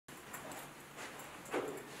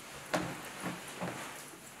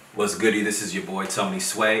What's goody? This is your boy Tony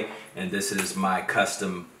Sway, and this is my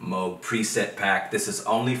custom Moog preset pack. This is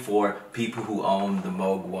only for people who own the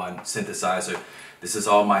Moog One synthesizer. This is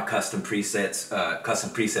all my custom presets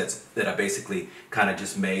that I basically kind of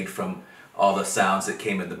just made from all the sounds that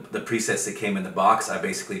came in the presets that came in the box. I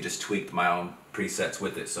basically just tweaked my own presets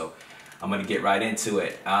with it. So I'm gonna get right into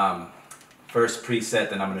it. First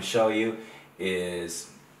preset that I'm gonna show you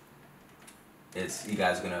is, you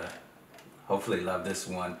guys are gonna hopefully love this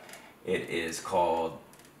one. It is called,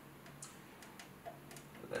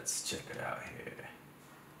 let's check it out here.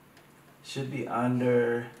 Should be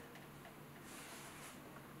under,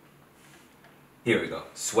 here we go.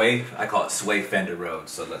 Sway, I call it Sway Fender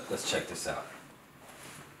Rhodes. So let's check this out.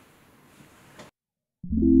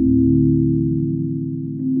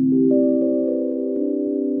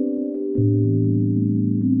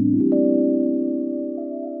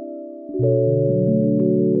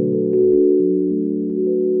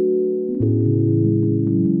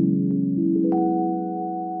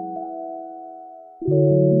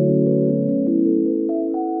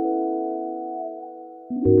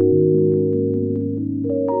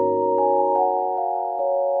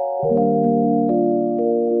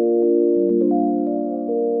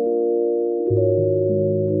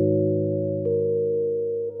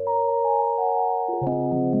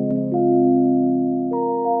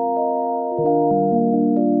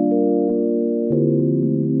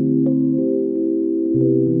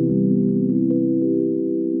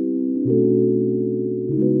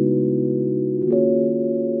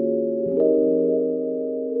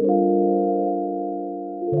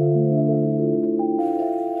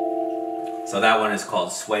 So that one is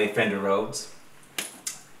called Sway Fender Rhodes. I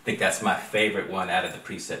think that's my favorite one out of the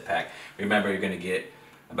preset pack. Remember, you're going to get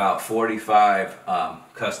about 45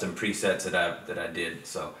 custom presets that I did.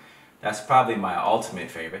 So that's probably my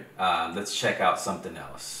ultimate favorite. Let's check out something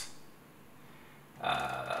else.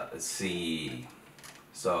 Let's see.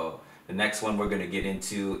 So the next one we're going to get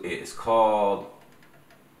into is called,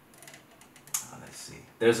 let's see.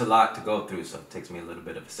 There's a lot to go through, so it takes me a little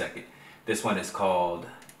bit of a second. This one is called,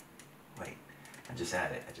 wait, I just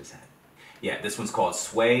had it. Yeah, this one's called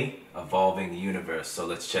Sway Evolving Universe. So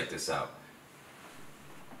let's check this out.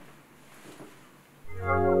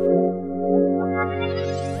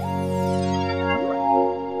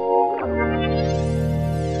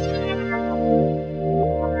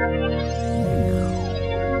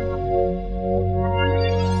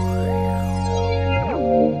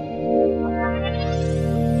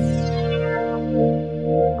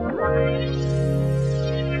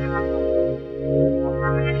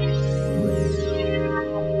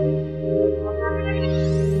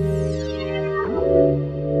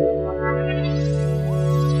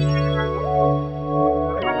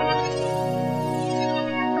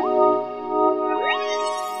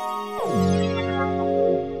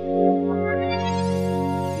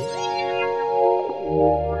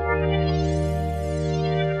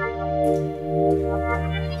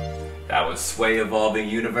 That was Sway Evolving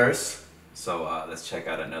Universe. So let's check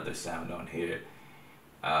out another sound on here.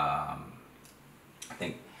 I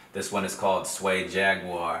think this one is called Sway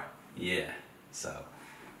Jaguar. Yeah, so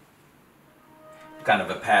kind of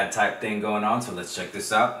a pad type thing going on. So let's check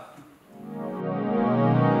this out.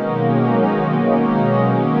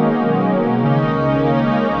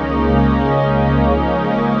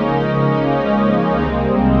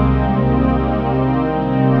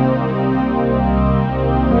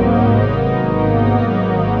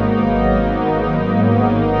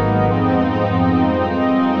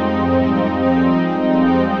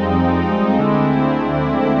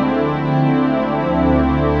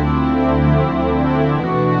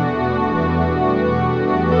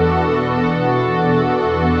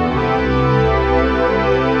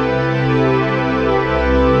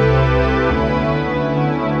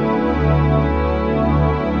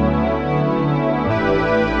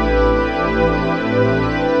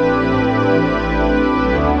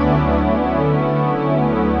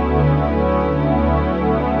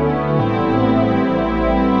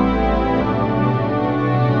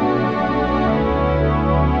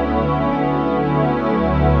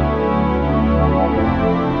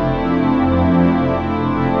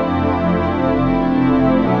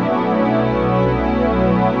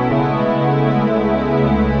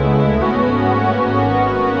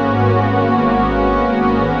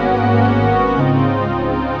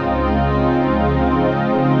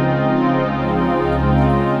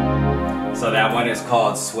 It's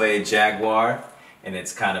called Sway Jaguar, and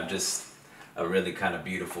it's kind of just a really kind of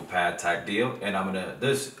beautiful pad type deal. And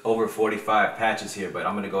there's over 45 patches here, but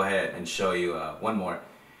I'm gonna go ahead and show you one more.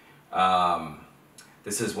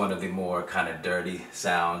 This is one of the more kind of dirty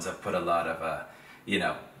sounds. I've put a lot of, you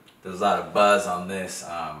know, there's a lot of buzz on this.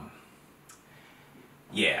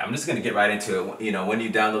 Yeah, I'm just gonna get right into it. You know, when you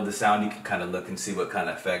download the sound, you can kind of look and see what kind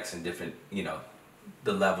of effects and different, you know,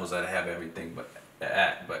 the levels that I have everything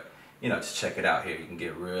at. But you know, just check it out here. You can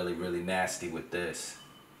get really, really nasty with this.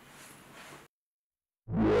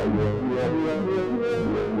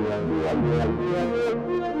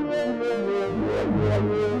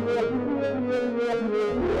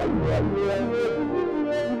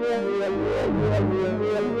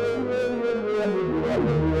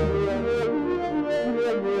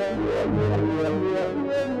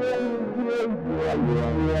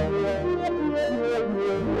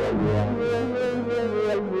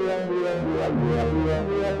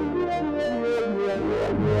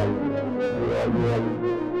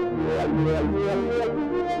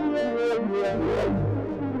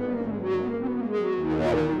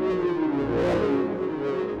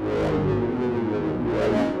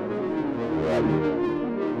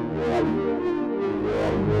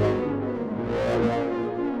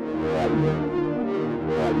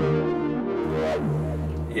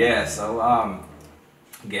 Yeah, so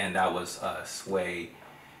again, that was Sway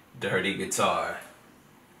dirty guitar,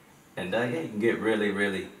 and yeah, you can get really,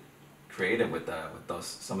 really creative with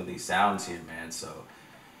some of these sounds here, man. So,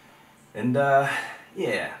 and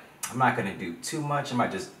yeah, I'm not gonna do too much. I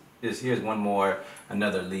might just here's one more,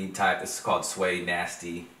 another lead type. This is called Sway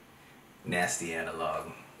Nasty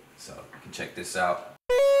Analog. So you can check this out.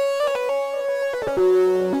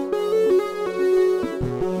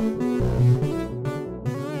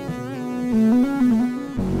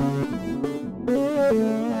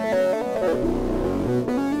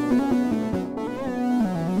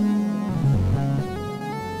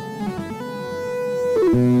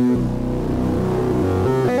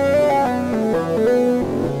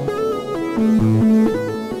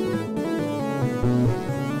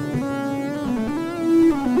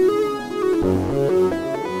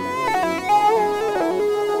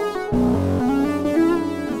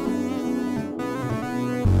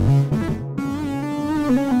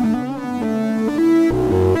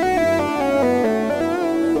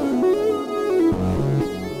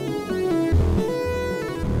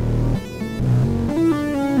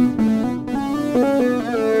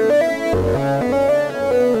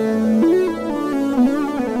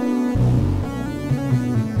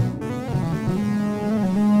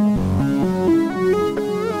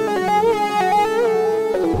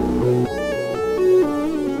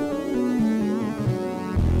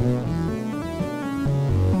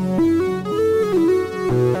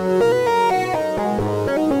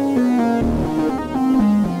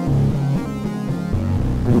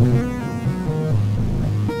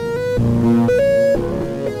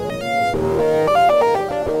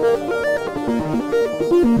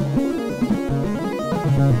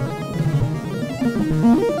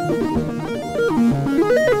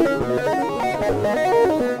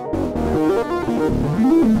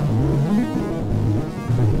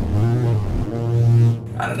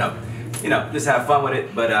 I don't know, you know, just have fun with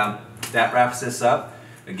it. But that wraps this up.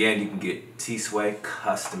 Again, you can get T-Sway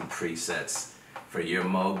custom presets for your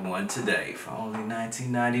Moog One today for only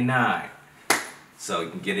 $19.99. So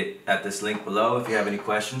you can get it at this link below. If you have any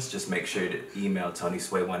questions, just make sure to email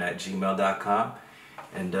tonysway1@gmail.com.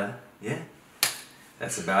 And yeah,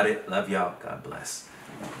 that's about it. Love y'all. God bless.